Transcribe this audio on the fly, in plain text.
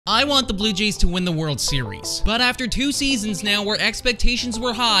I want the Blue Jays to win the World Series, but after 2 seasons now where expectations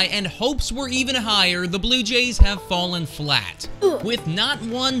were high and hopes were even higher, the Blue Jays have fallen flat. With not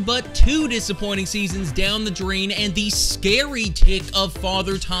 1 but 2 disappointing seasons down the drain and the scary tick of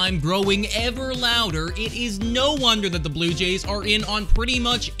Father Time growing ever louder, it is no wonder that the Blue Jays are in on pretty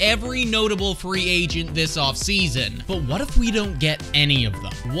much every notable free agent this offseason. But what if we don't get any of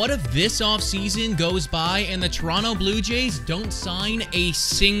them? What if this offseason goes by and the Toronto Blue Jays don't sign a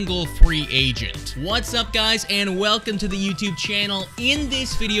single free agent? What's up, guys, and welcome to the YouTube channel. In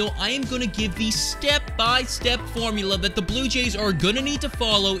this video, I am going to give the step-by-step formula that the Blue Jays are going to need to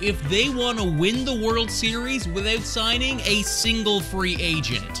follow if they want to win the World Series without signing a single free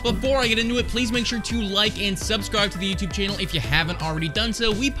agent. Before I get into it, please make sure to like and subscribe to the YouTube channel if you haven't already done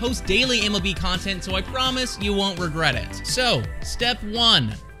so. We post daily MLB content, so I promise you won't regret it. So, step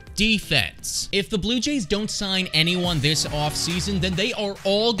 1. Defense. If the Blue Jays don't sign anyone this offseason, then they are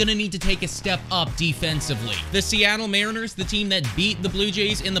all gonna need to take a step up defensively. The Seattle Mariners, the team that beat the Blue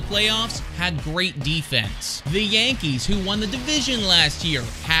Jays in the playoffs, had great defense. The Yankees, who won the division last year,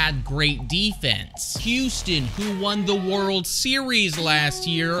 had great defense. Houston, who won the World Series last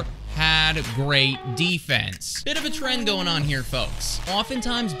year, had great defense. Bit of a trend going on here, folks.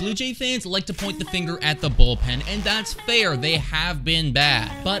 Oftentimes, Blue Jay fans like to point the finger at the bullpen, and that's fair, they have been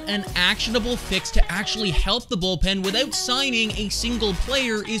bad. But an actionable fix to actually help the bullpen without signing a single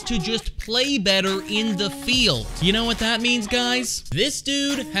player is to just play better in the field. You know what that means, guys? This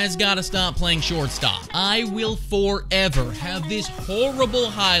dude has got to stop playing shortstop. I will forever have this horrible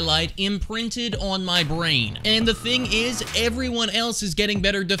highlight imprinted on my brain. And the thing is, everyone else is getting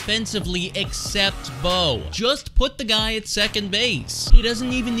better defensively except Bo. Just put the guy at second base. He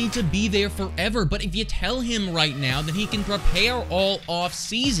doesn't even need to be there forever, but if you tell him right now that he can prepare all off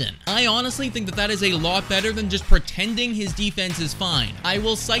season, I honestly think that that is a lot better than just pretending his defense is fine. I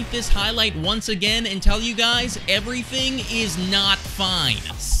will cite this highlight once again and tell you guys everything is not fine.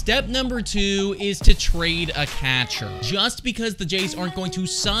 Step number 2 is to trade a catcher. Just because the Jays aren't going to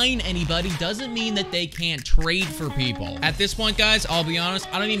sign anybody doesn't mean that they can't trade for people. At this point, guys, I'll be honest,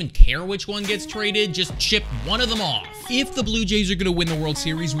 I don't even care which one gets traded, just ship one of them off. If the Blue Jays are going to win the World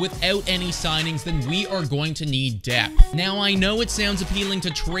Series without any signings, then we are going to need depth. Now, I know it sounds appealing to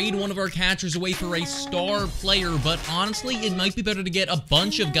trade one of our catchers away for a star player, but honestly, it might be better to get a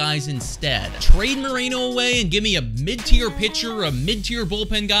bunch of guys instead. Trade Moreno away and give me a mid-tier pitcher, a mid-tier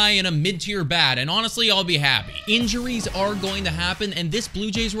bullpen guy, and a mid-tier bat, and honestly, I'll be happy. Injuries are going to happen, and this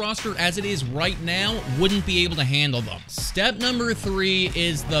Blue Jays roster, as it is right now, wouldn't be able to handle them. Step number 3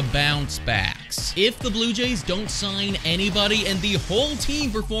 is the bounce backs. If the Blue Jays don't sign anybody and the whole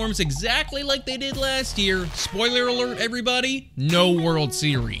team performs exactly like they did last year, spoiler alert everybody, no World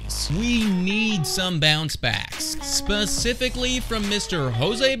Series. We need some bounce backs, specifically from Mr.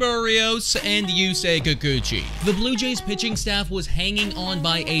 Jose Barrios and Yusei Kikuchi. The Blue Jays pitching staff was hanging on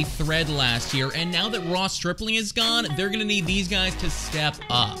by a thread last year, and now that Ross Stripling is gone, they're gonna need these guys to step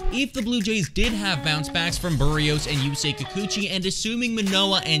up. If the Blue Jays did have bounce backs from Barrios and Yusei Kikuchi, and assuming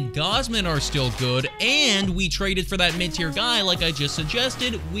Manoah and Gausman are still good, and we traded for that mid-tier guy like I just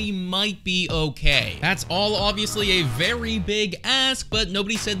suggested, we might be okay. That's all obviously a very big ask, but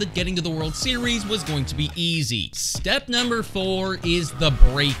nobody said that getting to the World Series was going to be easy. Step number 4 is the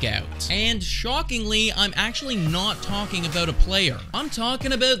breakout. And shockingly, I'm actually not talking about a player. I'm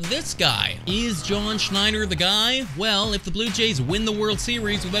talking about this guy. Is John Schneider the guy? Well, if the Blue Jays win the World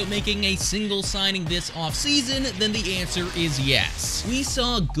Series without making a single signing this offseason, then the answer is yes. We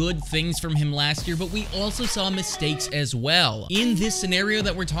saw good things from him last year, but we also saw mistakes as well. In this scenario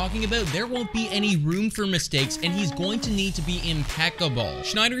that we're talking about, there won't be any room for mistakes, and he's going to need to be impeccable.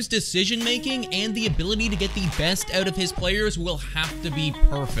 Schneider's decision-making and the ability to get the best out of his players will have to be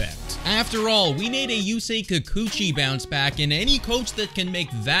perfect. After all, we need a Yusei Kikuchi bounce back, and any coach that can make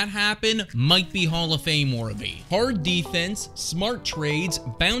that happen might be Hall of Fame worthy. Hard defense, smart trades,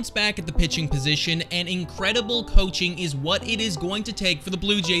 bounce back at the pitching position, and incredible coaching is what it is going to take for the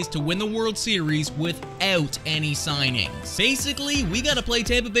Blue Jays to win the World Series without any signings. Basically, we gotta play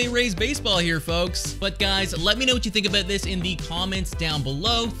Tampa Bay Rays baseball here, folks. But guys, let me know what you think about this in the comments down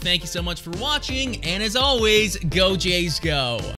below. Thank you so much for watching, and as always, go Jays go!